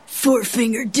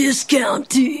Four-finger discount,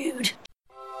 dude.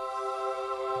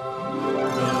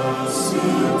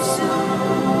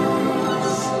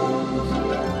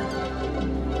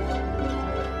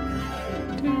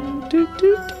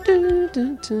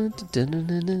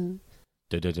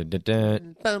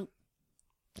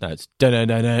 No, it's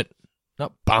dun-dun-dun-dun.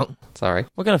 Not bum. Sorry.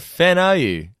 What kind of fan are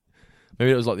you? Maybe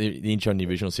it was like the intro in the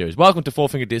original series. Welcome to Four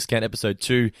Finger Discount, episode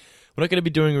 2. We're not going to be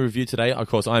doing a review today. Of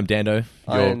course, I am Dando,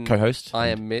 your co-host. I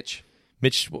am Mitch.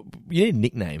 Mitch, you need a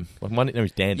nickname. Like my nickname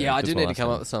is Dando. Yeah, I do need to come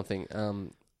up with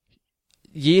something.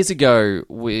 Years ago,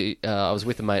 I was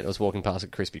with a mate. I was walking past a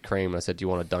Krispy Kreme. And I said, "Do you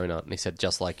want a donut?" And he said,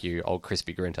 "Just like you, old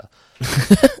Crispy Grinter."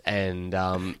 And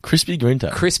Crispy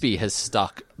Grinter. Crispy has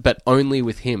stuck, but only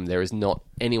with him. There is not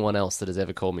anyone else that has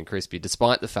ever called me Crispy,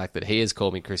 despite the fact that he has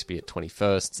called me Crispy at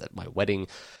 21st, at my wedding.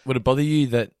 Would it bother you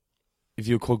that if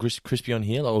you were called Crispy on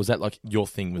here, or was that like your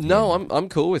thing with No, him? I'm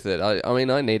cool with it. I mean,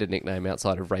 I need a nickname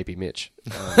outside of Rapey Mitch,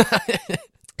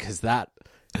 because that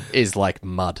is like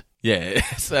mud. Yeah,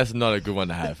 that's not a good one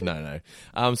to have. No.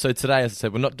 So today, as I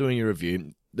said, we're not doing a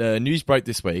review. The news broke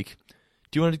this week.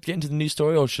 Do you want to get into the news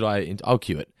story, or should I? I'll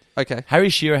cue it. Okay. Harry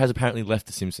Shearer has apparently left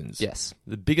The Simpsons. Yes.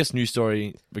 The biggest news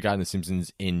story regarding The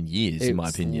Simpsons in years, in my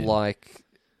opinion. Like,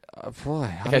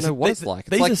 boy, I don't know what it's like.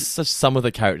 It's These like, are some of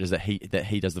the characters that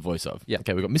he does the voice of. Yeah.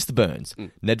 Okay, we've got Mr. Burns,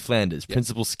 Ned Flanders,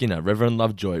 Principal Skinner, Reverend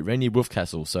Lovejoy, Rainier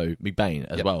Wolfcastle, so McBain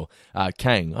as well.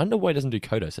 Kang. I don't know why he doesn't do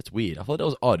Kodos. That's weird. I thought that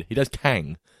was odd. He does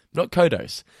Kang, not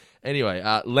Kodos. Anyway,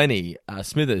 Lenny,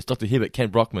 Smithers, Dr. Hibbert, Ken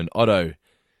Brockman, Otto.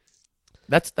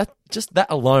 That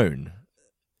alone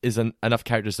is enough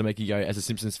characters to make you go, as a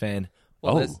Simpsons fan,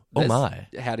 oh my.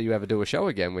 How do you ever do a show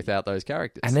again without those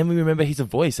characters? And then we remember he's a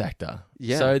voice actor.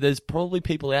 Yeah. So there's probably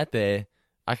people out there,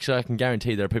 actually I can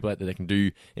guarantee there are people out there that can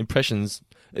do impressions.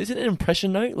 Is it an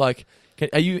impression note? Like,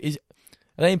 are they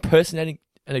impersonating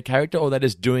a character, or are they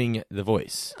just doing the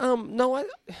voice? No,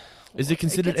 Is it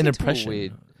considered gets an into a impression?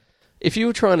 weird- If you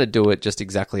were trying to do it just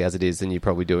exactly as it is, then you're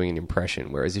probably doing an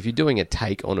impression. Whereas if you're doing a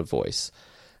take on a voice,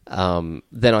 then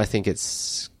I think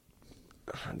it's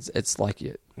like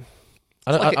you.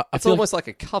 It's almost like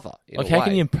a cover. Like, how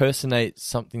can you impersonate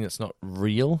something that's not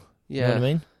real? Yeah. You know what I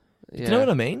mean? Yeah. Do you know what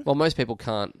I mean? Well, most people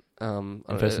can't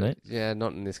Impersonate? Yeah,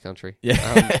 not in this country. Yeah.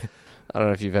 I don't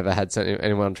know if you've ever had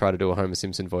anyone try to do a Homer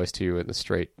Simpson voice to you in the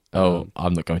street. I'm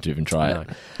not going to even try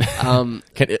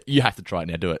it. You have to try it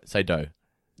now. Do it. Say dough.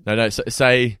 No.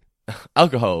 Say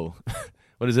alcohol.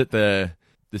 What is it? The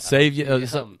savior.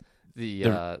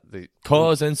 The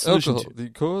cause and solution. alcohol, the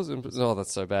cause and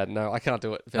that's so bad. No, I can't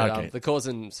do it. But, Okay. the cause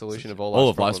and solution of all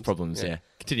of life's problems. Yeah.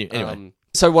 Continue. Anyway.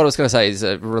 So what I was going to say is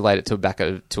relate it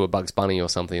to a Bugs Bunny or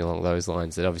something along those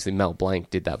lines. That obviously Mel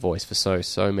Blanc did that voice for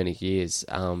so many years.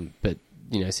 But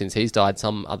since he's died,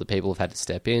 some other people have had to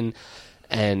step in,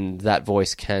 and that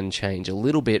voice can change a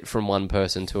little bit from one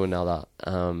person to another.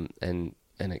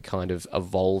 And it kind of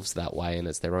evolves that way, and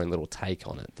it's their own little take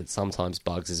on it. That sometimes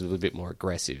Bugs is a little bit more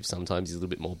aggressive, sometimes he's a little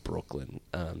bit more Brooklyn.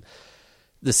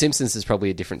 The Simpsons is probably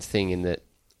a different thing in that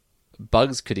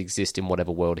Bugs could exist in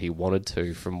whatever world he wanted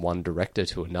to, from one director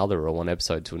to another or one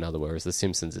episode to another, whereas The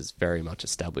Simpsons is very much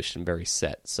established and very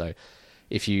set. So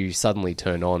if you suddenly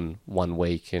turn on one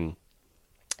week and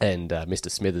Mr.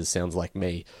 Smithers sounds like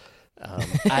me,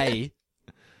 A,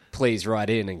 please write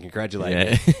in and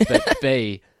congratulate me. But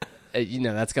B,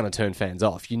 that's going to turn fans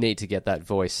off. You need to get that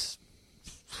voice.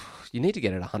 You need to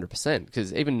get it 100%,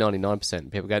 because even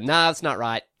 99% people go, nah, that's not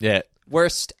right. Yeah.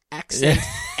 Worst accent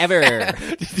ever.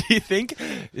 Do you think,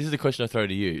 this is the question I throw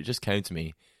to you, it just came to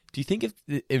me. Do you think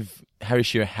if Harry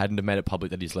Shearer hadn't have made it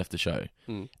public that he's left the show,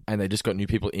 and they just got new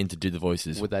people in to do the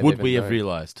voices, would we have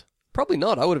realised? Probably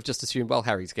not. I would have just assumed, well,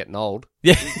 Harry's getting old.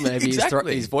 Yeah, Maybe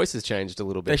exactly. his voice has changed a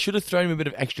little bit. They should have thrown him a bit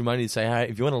of extra money to say, hey,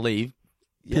 if you want to leave,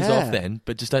 piss off then,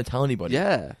 but just don't tell anybody.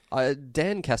 Yeah.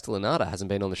 Dan Castellaneta hasn't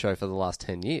been on the show for the last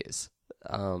 10 years.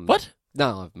 What?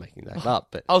 No, I'm making that up.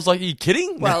 But I was like, are you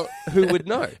kidding? Well, who would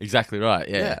know? Exactly right,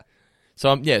 yeah.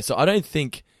 So, so I don't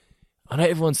think... I know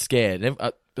everyone's scared.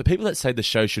 The people that say the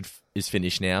show is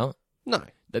finished now... No.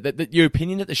 Your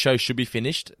opinion that the show should be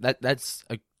finished, that's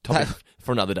a topic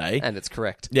for another day. And it's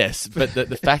correct. Yes, but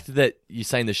the fact that you're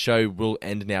saying the show will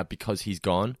end now because he's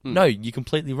gone, no, you're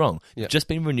completely wrong. Yep. Just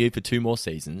been renewed for 2 more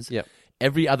seasons. Yep.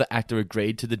 Every other actor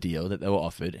agreed to the deal that they were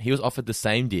offered. He was offered the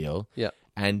same deal. Yep.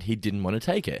 And he didn't want to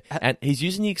take it. And he's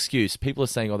using the excuse, people are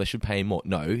saying, they should pay him more.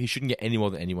 No, he shouldn't get any more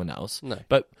than anyone else. No.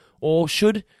 Or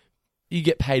should you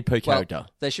get paid per character? Well,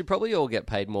 they should probably all get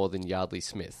paid more than Yardley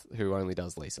Smith, who only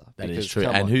does Lisa. That because, is true.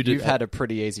 come And on, who you've had a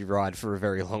pretty easy ride for a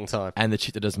very long time. And the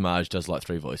chick that does Marge does like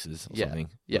 3 voices or something.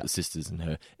 Yeah. Like the sisters and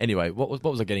her. Anyway, what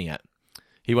was I getting at?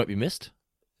 He won't be missed?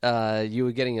 you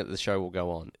were getting at the show will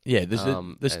go on. Yeah,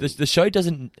 the show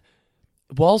doesn't.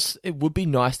 Whilst it would be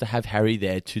nice to have Harry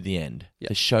there to the end,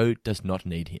 the show does not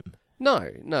need him. No,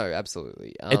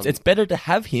 absolutely. It's better to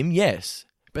have him, yes,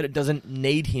 but it doesn't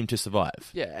need him to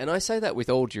survive. Yeah, and I say that with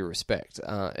all due respect.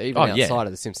 Even outside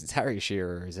of The Simpsons, Harry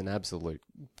Shearer is an absolute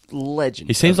legend.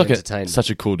 He seems of like entertainment. such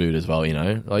a cool dude as well, you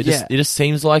know? Like, it just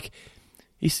seems like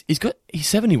he's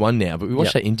 71 now, but we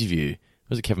watched that interview.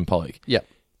 Was it Kevin Pollak? Yeah.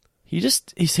 He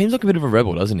seems like a bit of a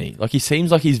rebel, doesn't he? Like, he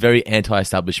seems like he's very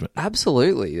anti-establishment.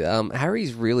 Absolutely.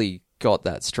 Harry's really got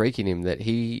that streak in him that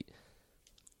he,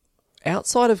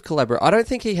 outside of collaborate, I don't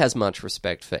think he has much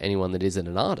respect for anyone that isn't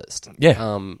an artist.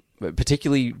 Yeah.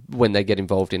 Particularly when they get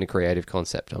involved in a creative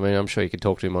concept. I mean, I'm sure you could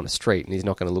talk to him on a street and he's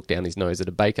not going to look down his nose at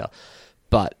a baker.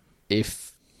 But if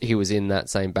he was in that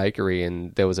same bakery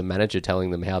and there was a manager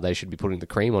telling them how they should be putting the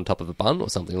cream on top of a bun or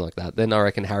something like that, then I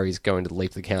reckon Harry's going to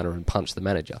leap the counter and punch the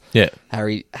manager. Yeah.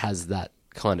 Harry has that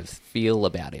kind of feel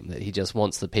about him, that he just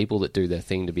wants the people that do their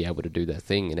thing to be able to do their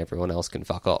thing and everyone else can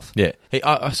fuck off. Yeah.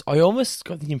 I almost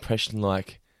got the impression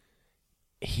like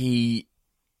he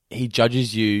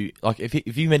judges you, like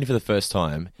if you met him for the first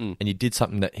time and you did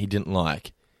something that he didn't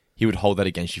like, he would hold that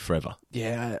against you forever.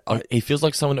 Yeah. He feels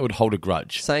like someone that would hold a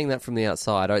grudge. Saying that from the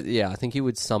outside, I think he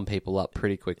would sum people up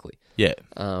pretty quickly. Yeah.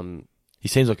 He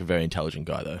seems like a very intelligent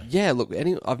guy, though. Yeah, look,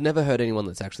 I've never heard anyone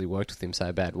that's actually worked with him say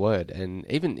a bad word. And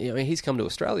even, he's come to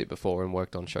Australia before and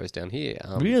worked on shows down here.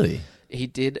 Really? He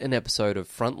did an episode of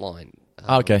Frontline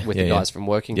with the guys from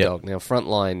Working Dog. Now,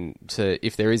 Frontline,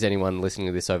 if there is anyone listening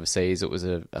to this overseas, it was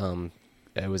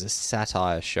a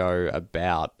satire show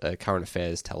about current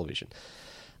affairs television.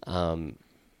 Kind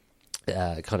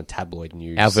of tabloid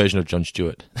news. Our version of Jon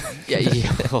Stewart.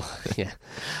 Yeah.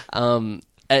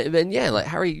 And like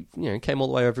Harry, came all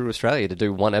the way over to Australia to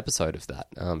do one episode of that.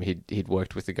 He'd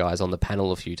worked with the guys on the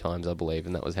panel a few times, I believe,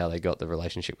 and that was how they got the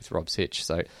relationship with Rob Sitch.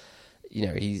 So,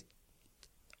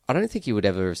 I don't think he would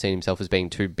ever have seen himself as being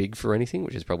too big for anything,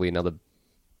 which is probably another.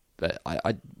 But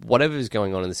whatever is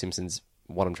going on in The Simpsons,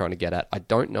 what I'm trying to get at, I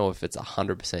don't know if it's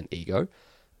 100% ego,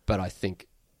 but I think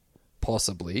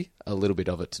possibly a little bit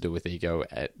of it to do with ego,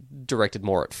 directed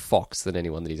more at Fox than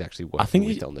anyone that he's actually working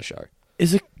with on the show.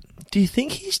 Do you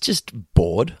think he's just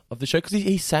bored of the show? Because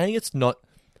he's saying it's not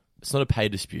a pay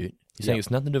dispute. He's saying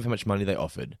it's nothing to do with how much money they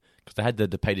offered. Because they had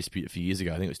the pay dispute a few years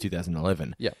ago. I think it was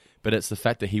 2011. Yeah. But it's the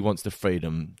fact that he wants the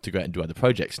freedom to go out and do other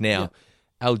projects. Now,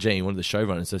 Al Jean, one of the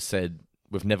showrunners, has said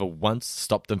we've never once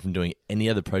stopped them from doing any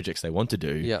other projects they want to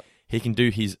do. Yeah. He can do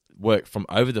his work from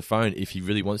over the phone if he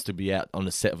really wants to be out on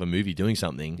a set of a movie doing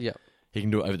something. Yeah. He can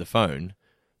do it over the phone.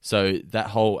 So that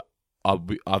whole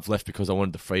I've left because I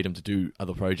wanted the freedom to do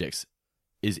other projects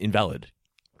is invalid.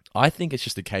 I think it's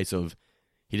just a case of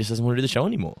he just doesn't want to do the show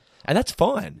anymore. And that's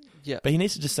fine. Yeah. But he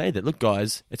needs to just say that, look,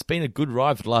 guys, it's been a good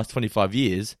ride for the last 25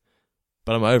 years,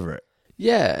 but I'm over it.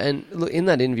 Yeah, and look, in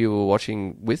that interview we were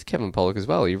watching with Kevin Pollak as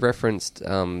well, he referenced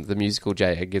the musical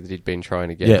J. Edgar that he'd been trying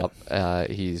to get up.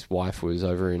 His wife was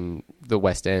over in the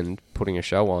West End putting a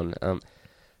show on.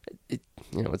 It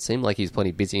seemed like he's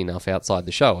plenty busy enough outside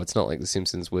the show. It's not like The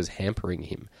Simpsons was hampering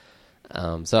him.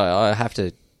 So I have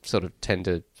to sort of tend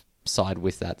to side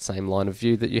with that same line of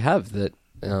view that you have, that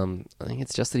I think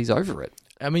it's just that he's over it.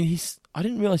 I mean, I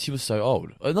didn't realise he was so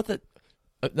old. Not that,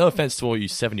 no offence to all you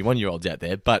 71-year-olds out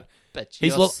there, but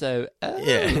he's so old.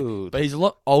 Yeah, but he's a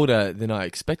lot older than I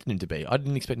expected him to be. I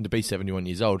didn't expect him to be 71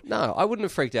 years old. No, I wouldn't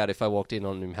have freaked out if I walked in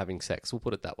on him having sex. We'll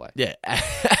put it that way. Yeah,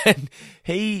 and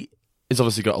he has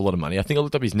obviously got a lot of money. I think I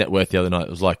looked up his net worth the other night. It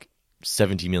was like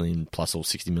 70 million plus or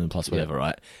 60 million plus, whatever,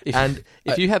 right?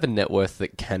 If you have a net worth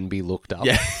that can be looked up,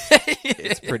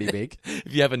 it's pretty big.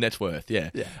 If you have a net worth,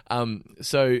 yeah.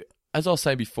 So, as I was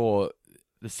saying before,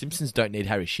 The Simpsons don't need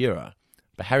Harry Shearer,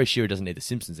 but Harry Shearer doesn't need The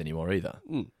Simpsons anymore either.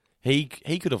 He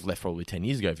could have left probably 10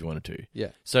 years ago if he wanted to. Yeah.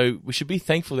 So we should be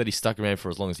thankful that he's stuck around for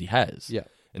as long as he has. Yeah.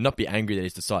 And not be angry that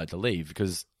he's decided to leave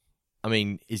because, I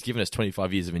mean, he's given us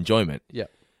 25 years of enjoyment. Yeah.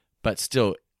 But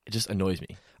still, it just annoys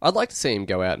me. I'd like to see him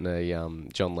go out in a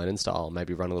John Lennon style,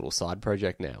 maybe run a little side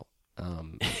project now.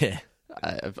 Yeah.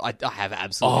 I have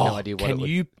absolutely no idea what it would... Can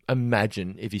you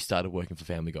imagine if he started working for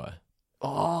Family Guy?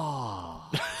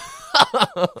 Oh...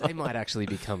 They might actually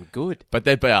become good. But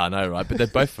I know, right? But they're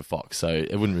both for Fox, so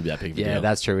it wouldn't really be that big of a deal. Yeah,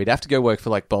 that's true. He'd have to go work for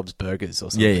like Bob's Burgers or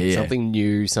something. Yeah. Something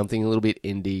new, something a little bit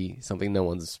indie, something no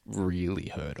one's really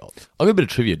heard of. I'll give a bit of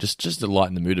trivia, just to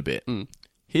lighten the mood a bit.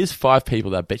 Here's 5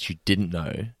 people that I bet you didn't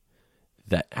know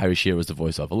that Harry Shearer was the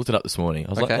voice of. I looked it up this morning. I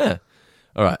was like,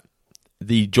 all right.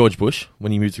 The George Bush,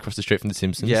 when he moved across the street from The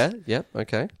Simpsons. Yeah,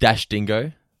 okay. Dash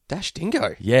Dingo. Dash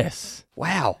Dingo? Yes.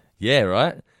 Wow. Yeah,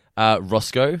 right?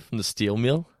 Roscoe from the Steel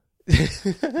Mill.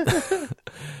 You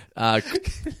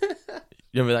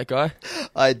remember that guy?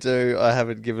 I do. I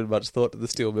haven't given much thought to the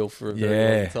steel mill for a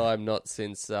very long time. Not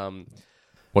since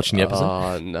Watching the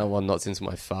episode? no, well, not since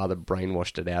my father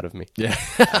brainwashed it out of me. Yeah.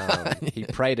 He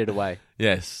prayed it away.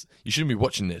 Yes. You shouldn't be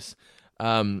watching this.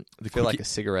 I feel like a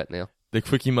cigarette now. The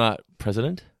Quickie Mart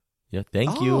president. Yeah.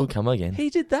 Thank you. Come again. He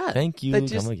did that. Thank you.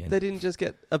 Come again. They didn't just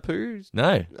get approved.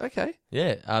 No. Okay.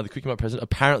 Yeah. The Quickie Mart president.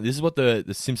 Apparently, this is what the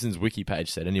Simpsons wiki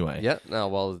page said anyway. Yeah. No.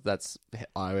 Well,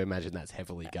 I imagine that's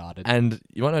heavily guarded. And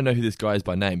you might not know who this guy is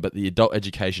by name, but the Adult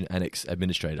Education Annex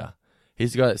Administrator.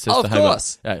 He's the guy that says Of to Homer.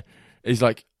 course. Yeah. He's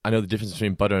like, I know the difference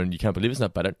between butter and you can't believe it's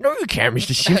not butter. No, you can't,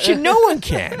 Mr. Simpson. No one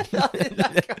can.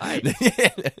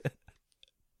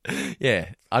 Yeah.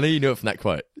 I know you knew it from that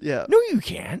quote. Yeah. No, you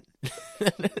can't.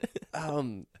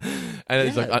 Um. And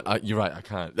he's like, you're right, I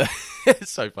can't.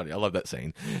 It's so funny. I love that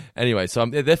scene. Anyway, so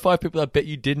they're 5 people I bet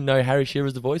you didn't know Harry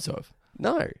Shearer's the voice of.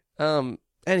 No. And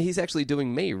he's actually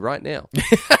doing me right now.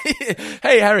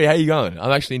 Hey, Harry, how you going?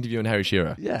 I'm actually interviewing Harry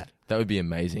Shearer. Yeah. That would be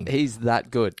amazing. He's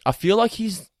that good. I feel like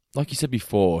he's, like you said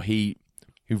before, he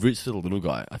roots for the little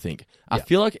guy, I think. I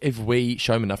feel like if we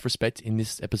show him enough respect in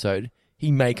this episode,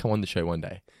 he may come on the show one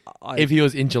day. If he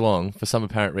was in Geelong for some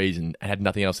apparent reason and had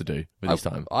nothing else to do with his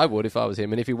time. I would if I was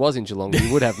him. And if he was in Geelong,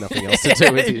 he would have nothing else to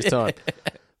do with his time.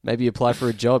 Maybe apply for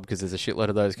a job because there's a shitload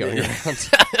of those going around.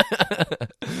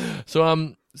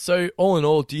 So all in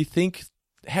all, how do you think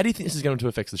this is going to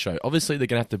affect the show? Obviously, they're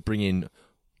going to have to bring in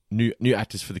new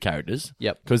actors for the characters.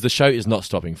 Yep. Because the show is not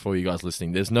stopping for you guys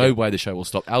listening. There's no way the show will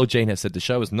stop. Al Jean has said the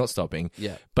show is not stopping.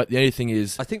 Yeah. But the only thing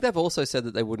is... I think they've also said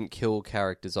that they wouldn't kill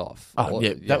characters off.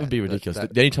 that would be ridiculous.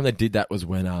 The only time they did that was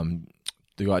when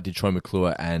the guy did Troy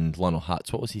McClure and Lionel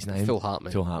Hutz. What was his name? Phil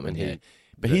Hartman. Yeah.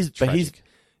 But he's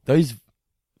those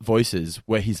voices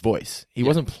were his voice. He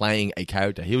wasn't playing a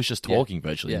character. He was just talking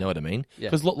virtually. Yeah. You know what I mean?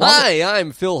 Yeah. Because Hi,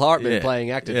 I'm Phil Hartman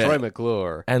playing actor Troy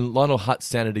McClure. And Lionel Hutz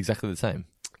sounded exactly the same.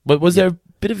 But was there a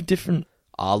bit of a different...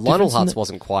 Lionel Hutz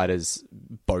wasn't quite as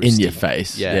boasty. In your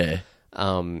face. Yeah.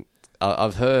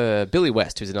 I've heard Billy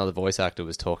West, who's another voice actor,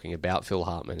 was talking about Phil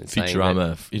Hartman and saying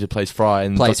Futurama. He plays Fry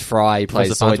and... plays Fry, he plays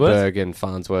Professor Farnsworth? Zoidberg and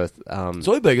Farnsworth.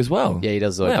 Zoidberg as well? Yeah, he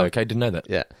does Zoidberg. Wow, okay, didn't know that.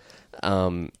 Yeah.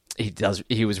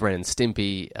 He was Ren and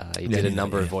Stimpy. He did a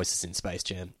number of voices in Space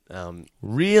Jam.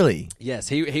 Really? Yes,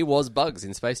 he was Bugs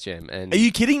in Space Jam. And Are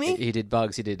you kidding me? He did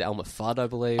Bugs. He did Elmer Fudd, I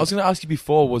believe. I was going to ask you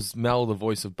before, was Mel the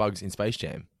voice of Bugs in Space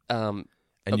Jam? And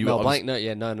you Mel Blanc? No.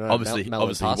 Obviously, Mel he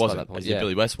wasn't. by that point. As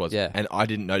Billy West was. Yeah. And I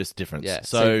didn't notice the difference. Yeah.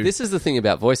 So this is the thing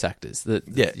about voice actors that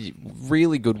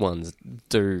really good ones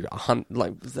do.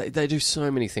 They do so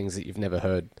many things that you've never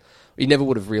heard. You never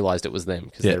would have realized it was them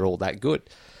because they're all that good,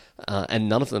 and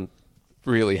none of them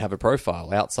really have a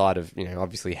profile outside of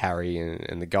obviously Harry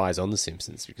and the guys on The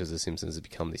Simpsons, because The Simpsons has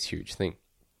become this huge thing.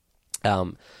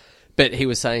 But he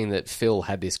was saying that Phil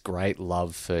had this great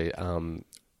love for.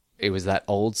 It was that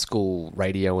old school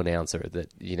radio announcer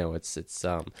that it's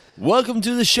welcome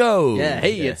to the show. Yeah,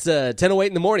 hey, it's 10:08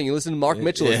 in the morning. You listen to Mark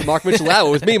Mitchell. It's the Mark Mitchell Hour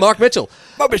with me, Mark Mitchell.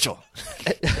 Mark Mitchell.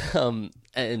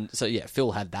 And so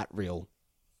Phil had that real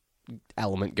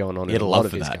element going on He had in a a lot love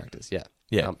of for his that. characters. Yeah,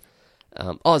 Yeah.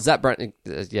 Zap Brannigan.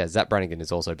 Zap Brannigan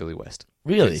is also Billy West.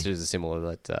 Really? It's a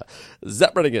similar that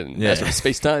Zap Brannigan, master of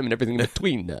space time and everything in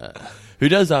between. Who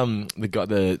does the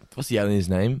guy? What's the alien's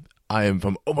name? I am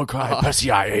from Omicron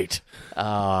Persei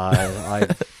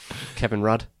 8. Kevin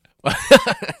Rudd.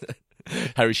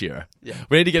 Harry Shearer. Yeah.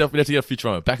 We have to get off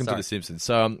Futurama, back into The Simpsons.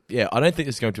 So, I don't think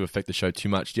this is going to affect the show too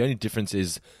much. The only difference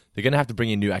is they're going to have to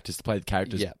bring in new actors to play the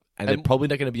characters. Yeah. And they're probably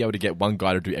not going to be able to get one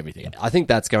guy to do everything. I think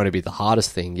that's going to be the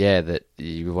hardest thing, that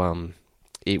you,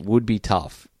 it would be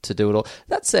tough to do it all.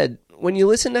 That said, when you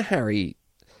listen to Harry,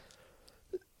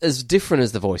 as different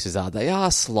as the voices are, they are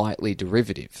slightly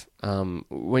derivative.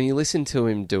 When you listen to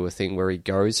him do a thing where he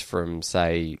goes from,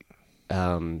 say,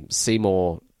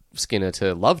 Seymour Skinner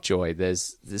to Lovejoy,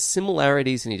 there's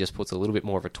similarities, and he just puts a little bit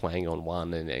more of a twang on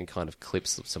one and kind of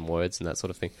clips some words and that sort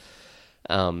of thing.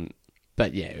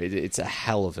 But yeah, it's a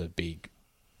hell of a big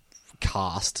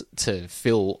cast to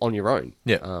fill on your own.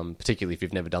 Yeah. Particularly if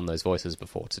you've never done those voices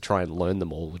before. To try and learn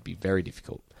them all would be very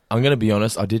difficult. I'm going to be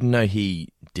honest, I didn't know he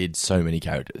did so many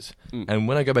characters. And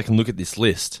when I go back and look at this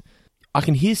list, I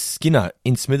can hear Skinner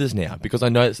in Smithers now because I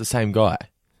know it's the same guy.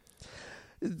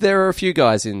 There are a few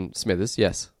guys in Smithers,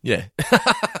 yes. Yeah.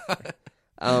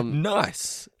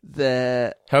 Nice.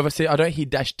 However, see, I don't hear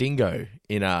Dash Dingo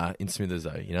in Smithers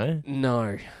though,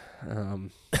 No.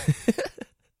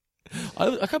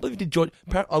 I can't believe he did George.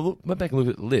 I went back and looked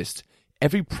at the list.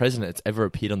 Every president that's ever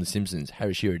appeared on The Simpsons,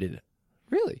 Harry Shearer did it.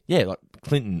 Really? Yeah, like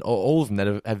Clinton, all of them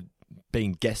that have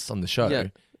been guests on the show. Yeah.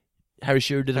 Harry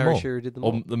Shearer did them Harry all. Shearer did them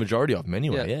Or all. the majority of them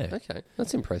anyway, yeah. Okay,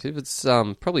 that's impressive. It's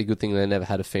probably a good thing they never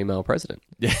had a female president.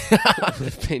 Yeah.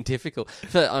 It's been difficult.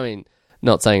 But, I mean,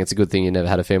 not saying it's a good thing you never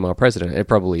had a female president. It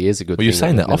probably is a good thing. Well, you're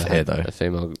saying that we've off never air, had though. A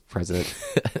female president.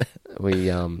 We,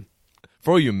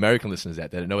 For all you American listeners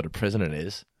out there that know what a president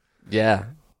is. yeah.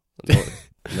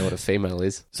 Know what a female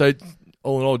is. So,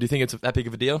 all in all, do you think it's that big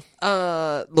of a deal?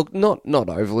 Look, not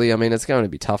overly. I mean, it's going to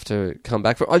be tough to come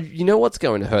back from. You know what's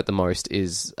going to hurt the most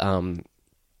is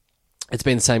it's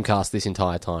been the same cast this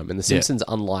entire time, and The Simpsons,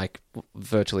 unlike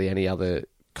virtually any other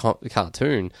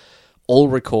cartoon, all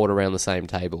record around the same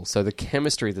table. So the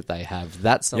chemistry that they have,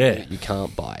 that's something that you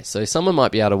can't buy. So someone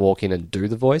might be able to walk in and do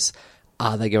the voice.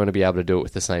 Are they going to be able to do it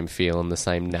with the same feel and the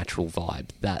same natural vibe?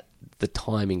 That the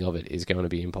timing of it is going to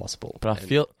be impossible. But I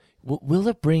feel... Will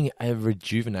it bring a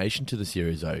rejuvenation to the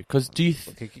series, though? Because do you...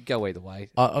 It could go either way.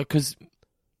 Because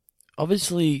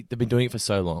obviously they've been doing it for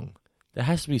so long. There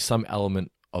has to be some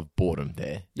element of boredom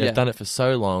there. They've done it for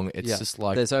so long. It's just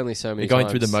like... There's only so many You're going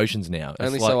times. through the motions now.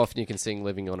 Only it's like, so often you can sing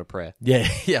Living on a Prayer. Yeah,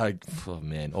 yeah. Oh,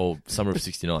 man. Or Summer of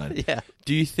 69. Yeah.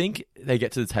 Do you think they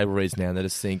get to the table reads now and they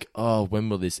just think, oh, when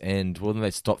will this end? Will then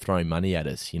they stop throwing money at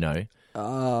us, you know? Do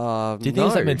you think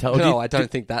it's that mentality? No, I don't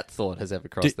think that thought has ever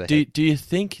crossed their head. Do you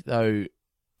think, though,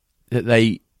 that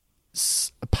they...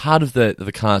 a part of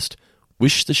the cast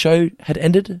wish the show had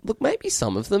ended? Look, maybe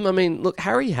some of them. I mean, look,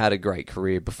 Harry had a great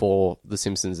career before The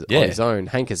Simpsons Yeah. on his own.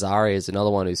 Hank Azaria is another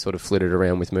one who's sort of flitted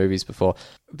around with movies before.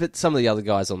 But some of the other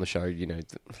guys on the show, you know,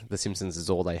 The Simpsons is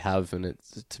all they have, and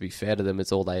it's, to be fair to them,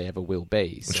 it's all they ever will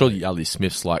be. I'm sure Ali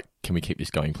Smith's like, can we keep this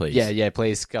going, please? Yeah,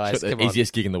 please, guys, It's got come the on.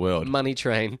 easiest gig in the world. Money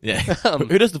Train. Yeah.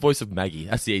 Who does the voice of Maggie?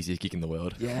 That's the easiest gig in the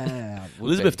world. Yeah.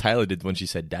 Elizabeth Taylor did when she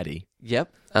said daddy.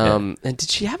 Yep. And did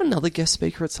she have another guest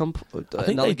speaker at some point? I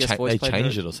think another they guest voice player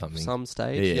changed at it or something. Some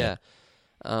stage, Yeah.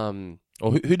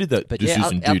 Or who did that? But This yeah, is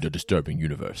out- indeed a disturbing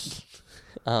universe.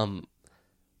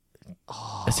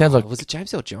 It sounds like... was it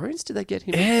James Earl Jones? Did they get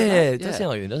him? in for Yeah, that? it does sound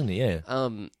like it, doesn't it?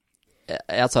 Yeah.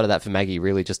 Outside of that, for Maggie,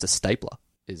 really just a stapler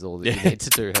is all that you need to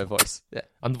do her voice. Yeah,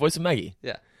 I'm the voice of Maggie.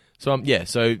 yeah, So,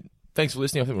 so thanks for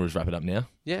listening. I think we'll just wrap it up now.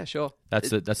 yeah. Sure. That's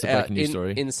the breaking news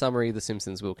story. In summary, The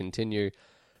Simpsons will continue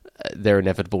their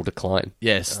inevitable decline.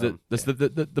 Yes,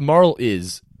 the moral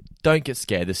is, don't get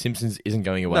scared. The Simpsons isn't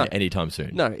going away No. anytime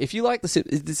soon. No, if you like this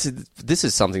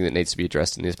is something that needs to be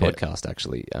addressed in this podcast.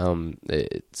 Actually,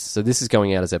 so this is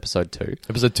going out as episode 2.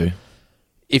 Episode 2.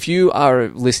 If you are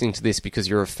listening to this because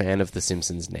you're a fan of The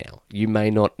Simpsons now, you may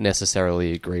not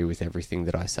necessarily agree with everything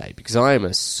that I say, because I am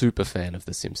a super fan of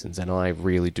The Simpsons and I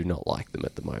really do not like them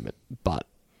at the moment. But,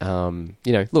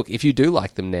 look, if you do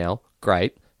like them now,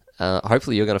 great.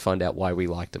 Hopefully you're going to find out why we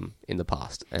liked them in the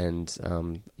past. And,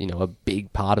 a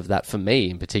big part of that for me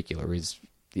in particular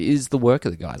is the work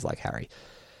of the guys like Harry.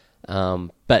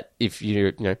 But if you're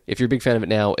a big fan of it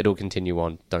now, it'll continue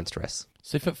on. Don't stress.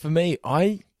 So for me,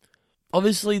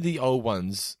 obviously the old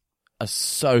ones are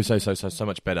so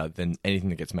much better than anything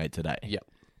that gets made today. Yep.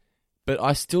 But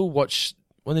I still watch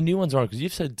when the new ones are on, because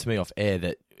you've said to me off air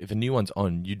that if a new one's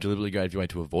on, you deliberately go out of your way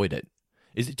to avoid it.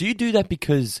 Do you do that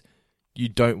because you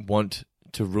don't want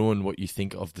to ruin what you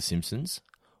think of The Simpsons?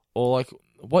 Or like,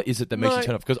 what is it that makes you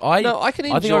turn off? Because I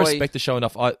think I respect the show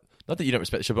enough. Not that you don't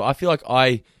respect the show, but I feel like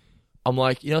I'm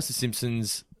like, it's The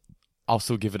Simpsons, I'll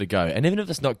still give it a go. And even if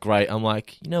it's not great, I'm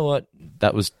like, you know what?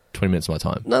 That was 20 minutes of my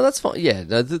time. No, that's fine. Yeah,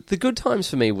 the good times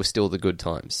for me were still the good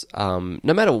times. No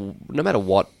matter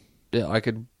what, I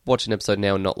could watch an episode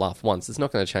now and not laugh once. It's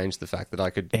not going to change the fact that I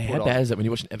could. Yeah, how bad is it when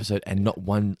you watch an episode and not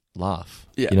one laugh?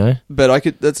 Yeah, you know. But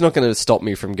that's not going to stop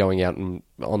me from going out and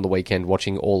on the weekend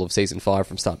watching all of season 5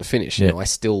 from start to finish. Yeah. I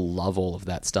still love all of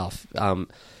that stuff.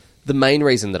 The main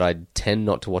reason that I tend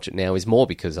not to watch it now is more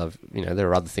because there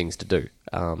are other things to do.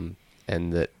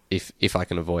 And that if I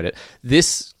can avoid it,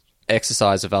 this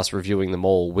exercise of us reviewing them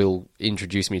all will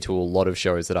introduce me to a lot of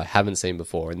shows that I haven't seen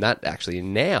before, and that actually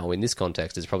now in this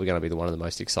context is probably going to be one of the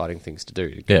most exciting things to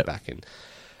do, to go back and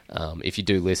if you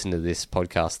do listen to this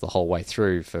podcast the whole way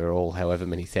through for all however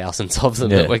many thousands of them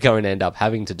that we're going to end up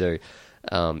having to do,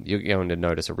 you're going to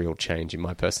notice a real change in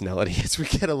my personality as we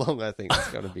get along. I think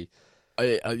it's going to be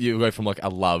you go from like a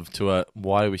love to a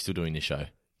why are we still doing this show?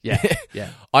 yeah.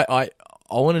 I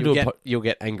want to do You'll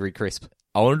get angry crisp.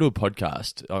 I want to do a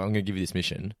podcast. I'm going to give you this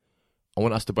mission. I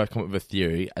want us to both come up with a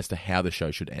theory as to how the show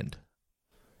should end,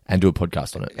 and do a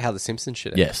podcast on it. How The Simpsons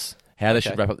should end. Yes, how they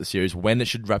should wrap up the series, when it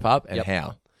should wrap up, and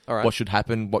how. All right. What should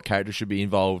happen? What characters should be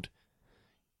involved?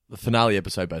 The finale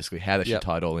episode, basically, how they should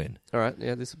tie it all in. All right.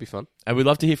 Yeah, this will be fun. And we'd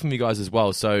love to hear from you guys as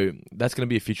well. So that's going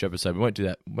to be a future episode. We won't do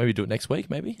that. Maybe do it next week.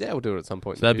 Maybe. Yeah, we'll do it at some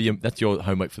point. So that's your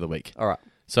homework for the week. All right.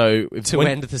 So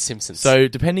end The Simpsons. So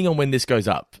depending on when this goes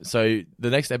up, so the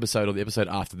next episode or the episode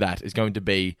after that is going to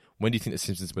be, when do you think The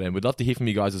Simpsons would end? We'd love to hear from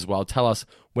you guys as well. Tell us,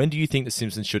 when do you think The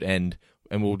Simpsons should end?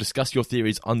 And we'll discuss your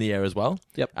theories on the air as well.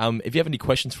 Yep. If you have any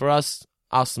questions for us,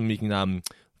 ask them. You can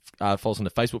follow us on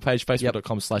the Facebook page,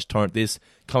 facebook.com/torrentthis.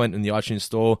 Comment in the iTunes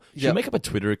store. Should we make up a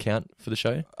Twitter account for the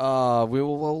show?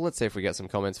 Well, let's see if we get some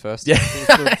comments first. Yeah.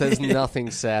 There's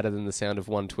nothing sadder than the sound of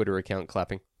one Twitter account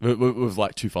clapping. With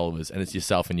like 2 followers, and it's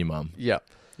yourself and your mum. Yeah.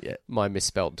 Yeah. My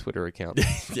misspelled Twitter account.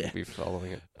 Yeah. Be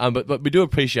following it. But we do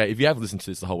appreciate, if you have listened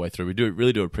to this the whole way through, we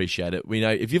really do appreciate it. We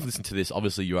know if you've listened to this,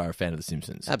 obviously you are a fan of The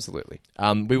Simpsons. Absolutely.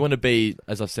 We want to be,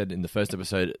 as I've said in the first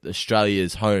episode,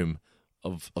 Australia's home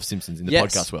of Simpsons in the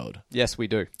podcast world. Yes, we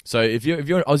do. So if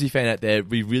you're an Aussie fan out there,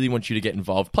 we really want you to get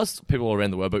involved. Plus people all around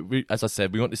the world. But as I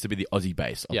said, we want this to be the Aussie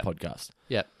base of podcast.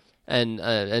 Yeah,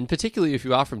 and particularly if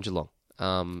you are from Geelong,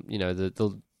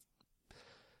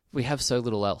 we have so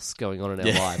little else going on in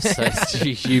our lives. So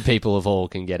you people of all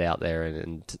can get out there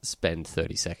and spend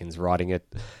 30 seconds writing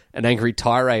an angry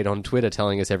tirade on Twitter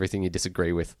telling us everything you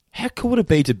disagree with. How cool would it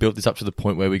be to build this up to the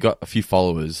point where we got a few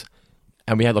followers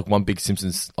and we had like one big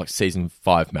Simpsons like season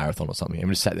 5 marathon or something, and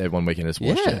we just sat there one weekend and just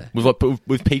watched it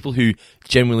with people who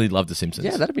genuinely love The Simpsons.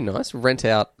 Yeah, that'd be nice. Rent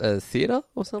out a theatre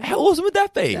or something. How awesome would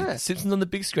that be? Yeah. Simpsons on the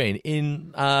big screen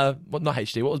in not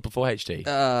HD. What was before HD?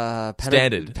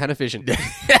 Standard Panavision.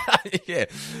 Yeah.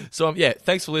 So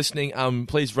thanks for listening.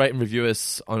 Please rate and review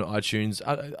us on iTunes.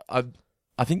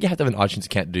 I think you have to have an iTunes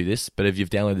account to do this, but if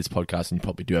you've downloaded this podcast, and you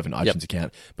probably do have an iTunes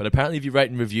account, but apparently if you rate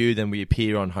and review, then we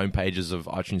appear on homepages of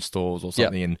iTunes stores or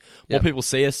something, and more people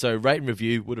see us, so rate and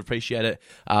review, would appreciate it.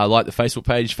 Like the Facebook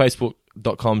page,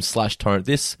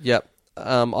 facebook.com/torrentthis. Yep.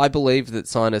 I believe that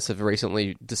scientists have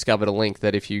recently discovered a link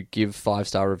that if you give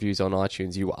 5-star reviews on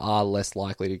iTunes, you are less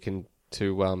likely to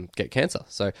get cancer.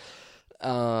 So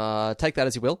take that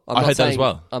as you will. I heard that as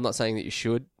well. I'm not saying that you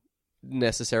should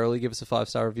necessarily give us a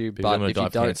 5-star review, but if you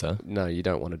don't, cancer. No, you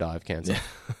don't want to die of cancer.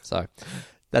 So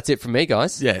that's it from me,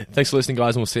 guys. Yeah, thanks for listening,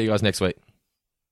 guys, and we'll see you guys next week.